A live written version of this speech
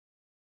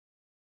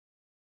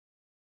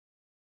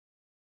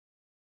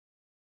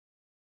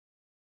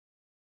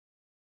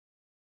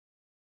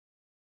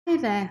Hi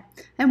there,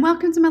 and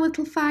welcome to my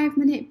little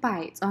 5-minute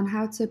bite on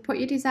how to put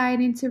your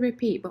design into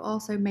repeat, but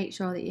also make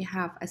sure that you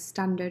have a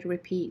standard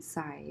repeat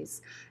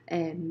size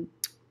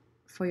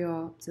for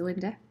your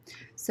cylinder.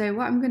 So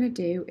what I'm going to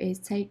do is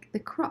take the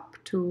crop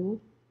tool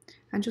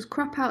and just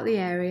crop out the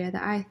area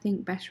that I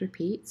think best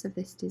repeats of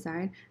this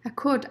design. I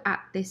could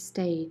at this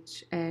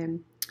stage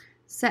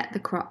set the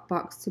crop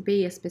box to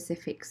be a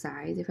specific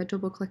size if I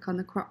double click on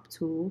the crop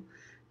tool,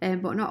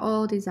 but not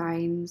all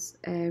designs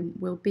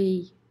will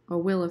be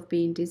or will have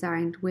been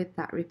designed with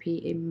that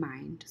repeat in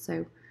mind.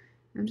 So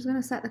I'm just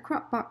going to set the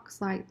crop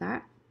box like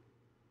that.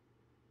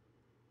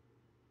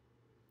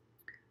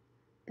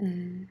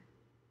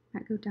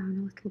 Might go down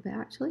a little bit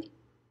actually.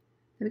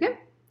 There we go.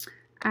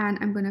 And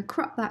I'm going to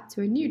crop that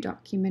to a new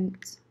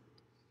document.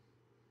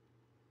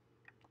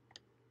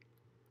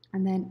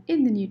 And then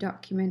in the new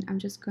document, I'm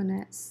just going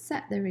to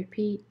set the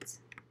repeat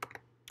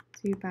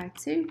 2 by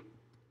 2.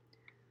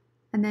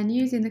 And then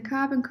using the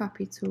carbon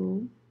copy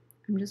tool,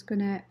 I'm just going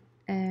to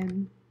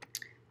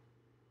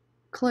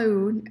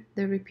clone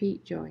the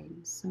repeat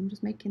joins. So I'm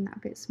just making that a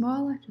bit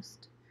smaller,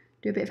 just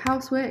do a bit of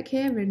housework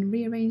here and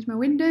rearrange my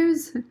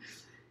windows.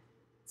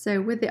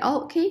 So with the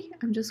Alt key,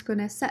 I'm just going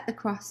to set the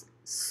cross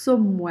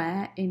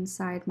somewhere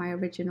inside my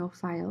original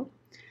file.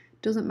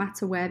 Doesn't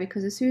matter where,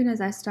 because as soon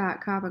as I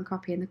start carbon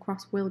copying, the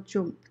cross will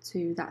jump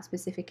to that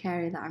specific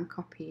area that I'm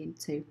copying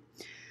to.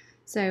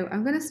 So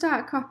I'm going to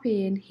start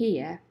copying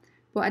here.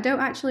 But I don't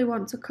actually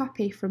want to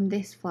copy from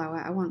this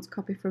flower, I want to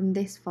copy from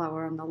this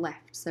flower on the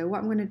left. So what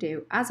I'm going to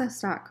do, as I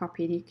start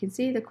copying, you can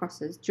see the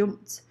crosses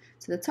jumped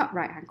to the top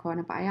right hand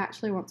corner, but I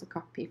actually want to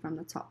copy from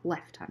the top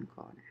left hand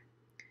corner.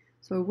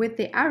 So with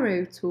the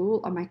arrow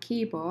tool on my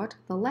keyboard,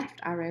 the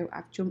left arrow,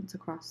 I've jumped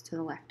across to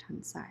the left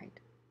hand side.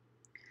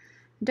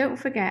 Don't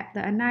forget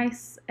that a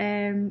nice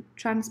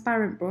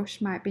transparent brush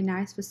might be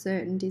nice for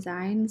certain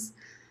designs,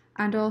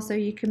 and also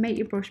you can make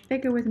your brush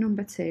bigger with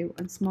number 2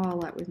 and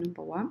smaller with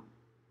number 1.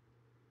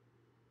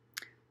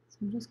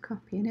 I'm just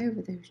copying over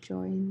those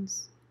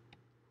joins.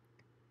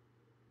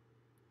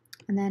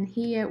 And then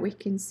here we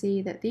can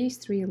see that these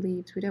 3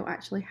 leaves we don't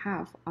actually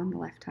have on the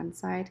left hand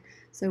side.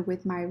 So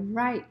with my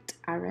right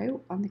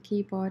arrow on the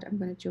keyboard, I'm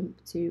going to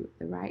jump to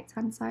the right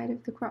hand side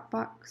of the crop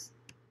box.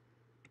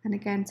 And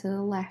again to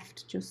the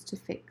left just to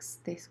fix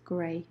this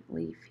grey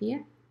leaf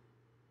here.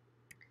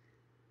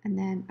 And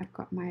then I've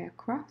got my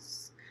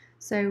across.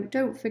 So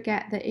don't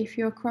forget that if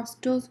your cross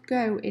does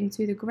go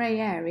into the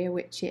grey area,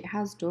 which it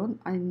has done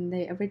in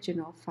the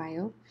original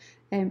file,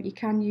 you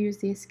can use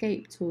the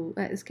escape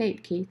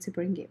key to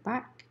bring it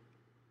back,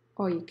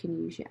 or you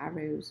can use your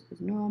arrows as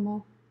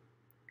normal.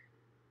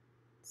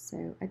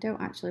 So I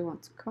don't actually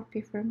want to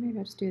copy from, maybe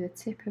I'll just do the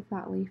tip of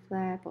that leaf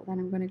there, but then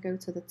I'm going to go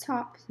to the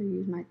top, so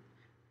use my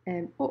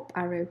up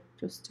arrow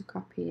just to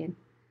copy in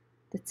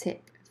the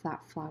tip of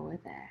that flower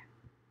there.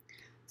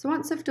 So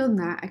once I've done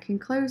that, I can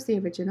close the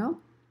original.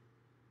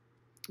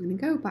 I'm going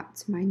to go back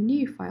to my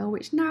new file,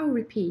 which now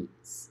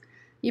repeats.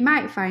 You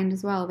might find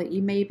as well that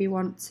you maybe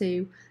want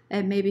to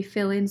maybe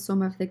fill in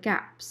some of the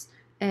gaps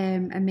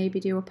and maybe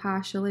do a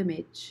partial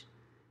image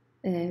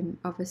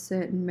of a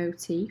certain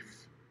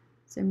motif.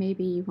 So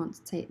maybe you want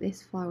to take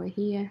this flower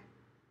here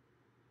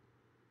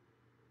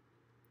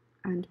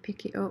and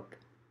pick it up,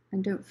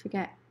 and don't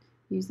forget,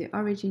 use the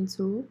origin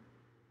tool.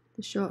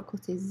 The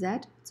shortcut is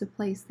Z to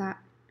place that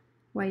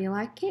where you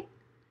like it.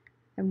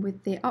 And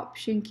with the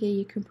option key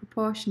you can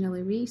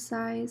proportionally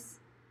resize,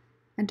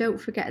 and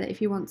don't forget that if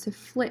you want to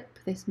flip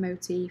this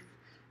motif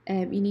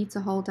you need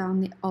to hold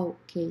down the Alt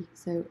key.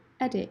 So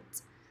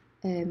edit,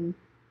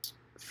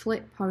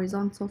 flip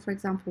horizontal for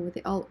example, with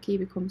the Alt key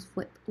becomes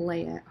flip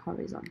layer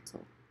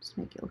horizontal, just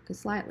make it look a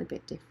slightly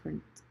bit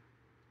different.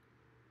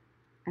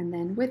 And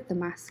then with the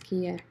mask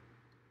here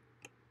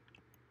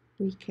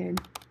we can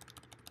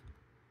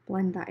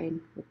blend that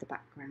in with the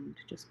background,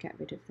 just get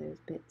rid of those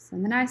bits.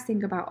 And the nice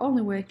thing about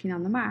only working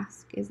on the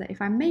mask is that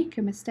if I make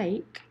a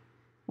mistake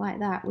like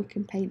that, we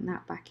can paint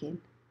that back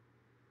in.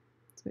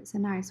 So it's a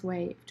nice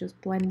way of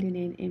just blending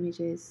in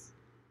images,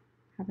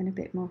 having a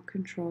bit more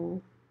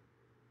control.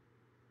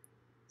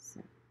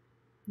 So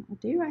that'll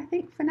do, I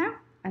think, for now.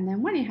 And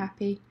then when you're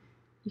happy,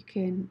 you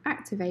can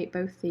activate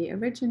both the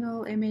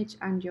original image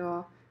and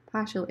your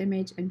partial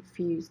image and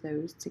fuse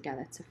those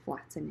together to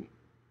flatten it.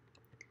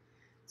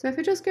 So if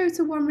I just go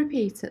to one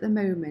repeat at the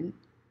moment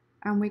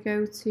and we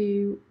go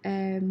to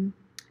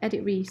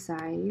edit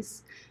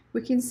resize,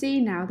 we can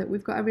see now that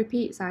we've got a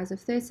repeat size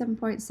of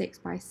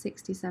 37.6 by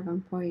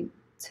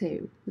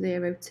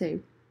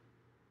 67.202.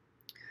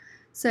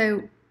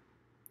 So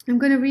I'm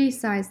going to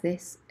resize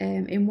this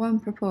in one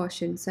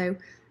proportion. So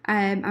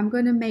I'm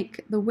going to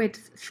make the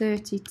width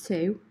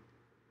 32,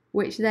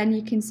 which then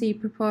you can see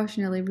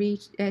proportionally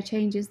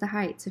changes the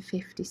height to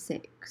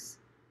 56.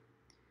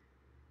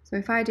 So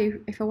if I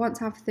want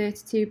to have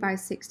 32 by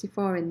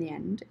 64 in the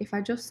end, if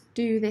I just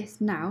do this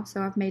now,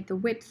 so I've made the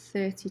width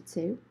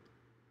 32,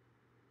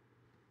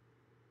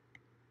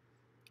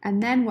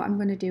 and then what I'm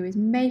going to do is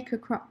make a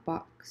crop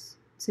box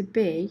to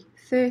be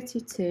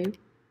 32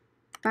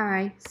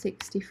 by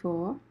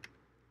 64,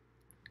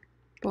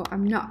 but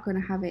I'm not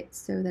going to have it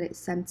so that it's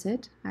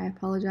centered. I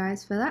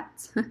apologize for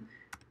that.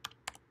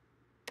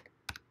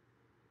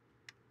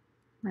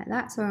 Like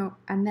that. So,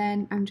 and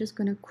then I'm just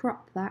going to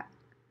crop that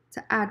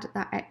to add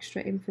that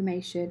extra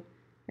information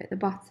at the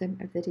bottom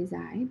of the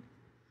design.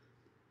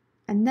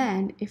 And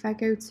then if I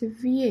go to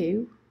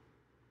View,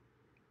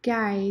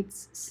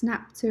 Guides,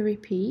 Snap to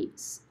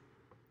Repeats,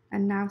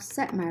 and now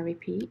set my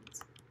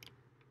repeat,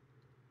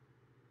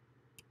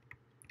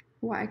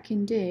 what I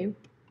can do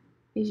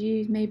is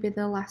use maybe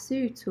the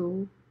lasso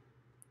tool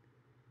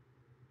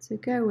to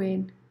go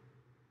in,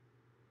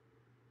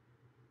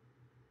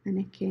 and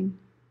I can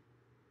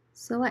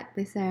select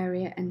this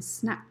area and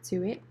snap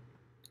to it,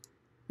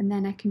 and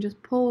then I can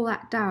just pull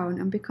that down,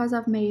 and because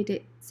I've made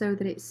it so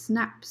that it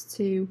snaps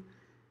to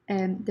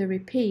the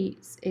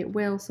repeats, it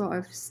will sort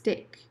of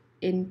stick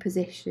in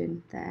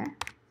position there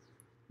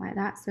like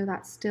that, so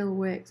that still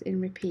works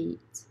in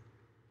repeat.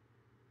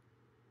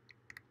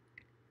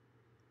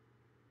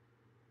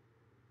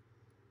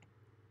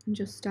 And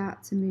just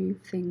start to move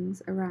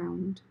things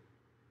around.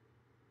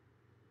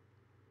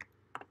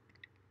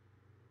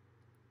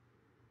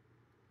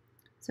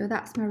 So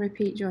that's my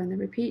repeat join. The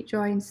repeat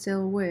join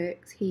still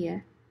works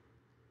here.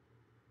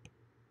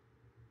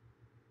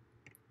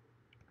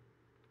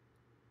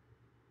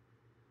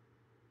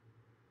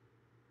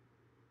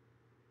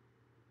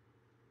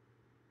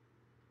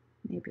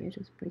 Maybe I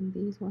just bring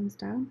these ones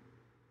down.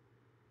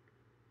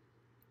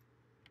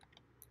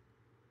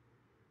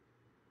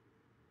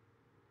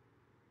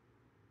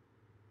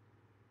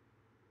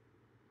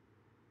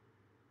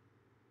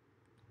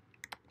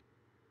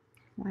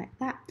 Like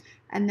that.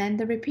 And then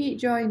the repeat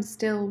join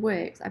still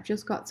works. I've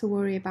just got to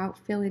worry about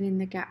filling in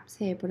the gaps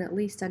here, but at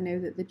least I know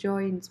that the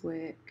joins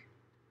work.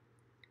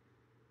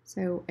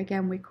 So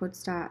again, we could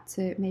start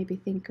to maybe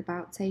think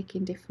about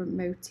taking different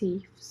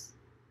motifs.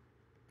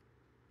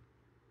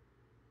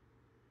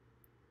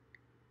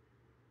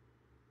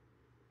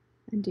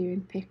 And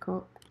doing pick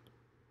up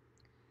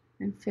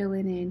and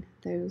filling in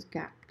those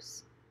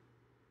gaps.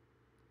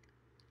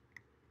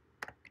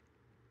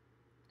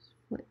 Just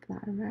flip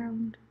that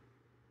around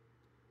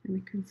and we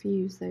can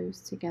fuse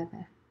those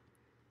together.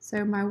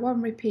 So my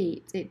one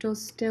repeat, it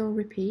does still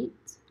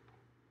repeat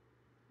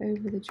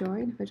over the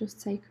join if I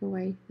just take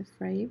away the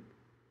frame.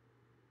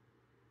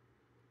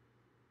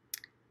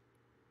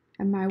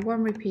 And my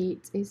one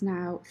repeat is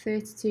now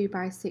 32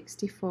 by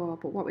 64,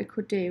 but what we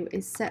could do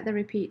is set the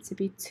repeat to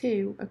be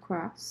 2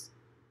 across,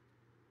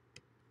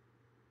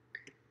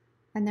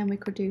 and then we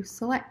could do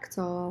select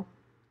all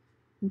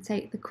and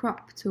take the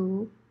crop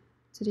tool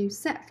to do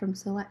set from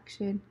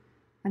selection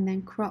and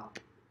then crop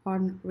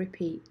on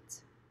repeat.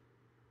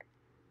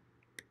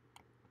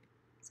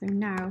 So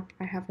now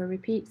I have a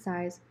repeat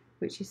size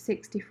which is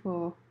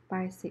 64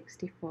 by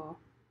 64.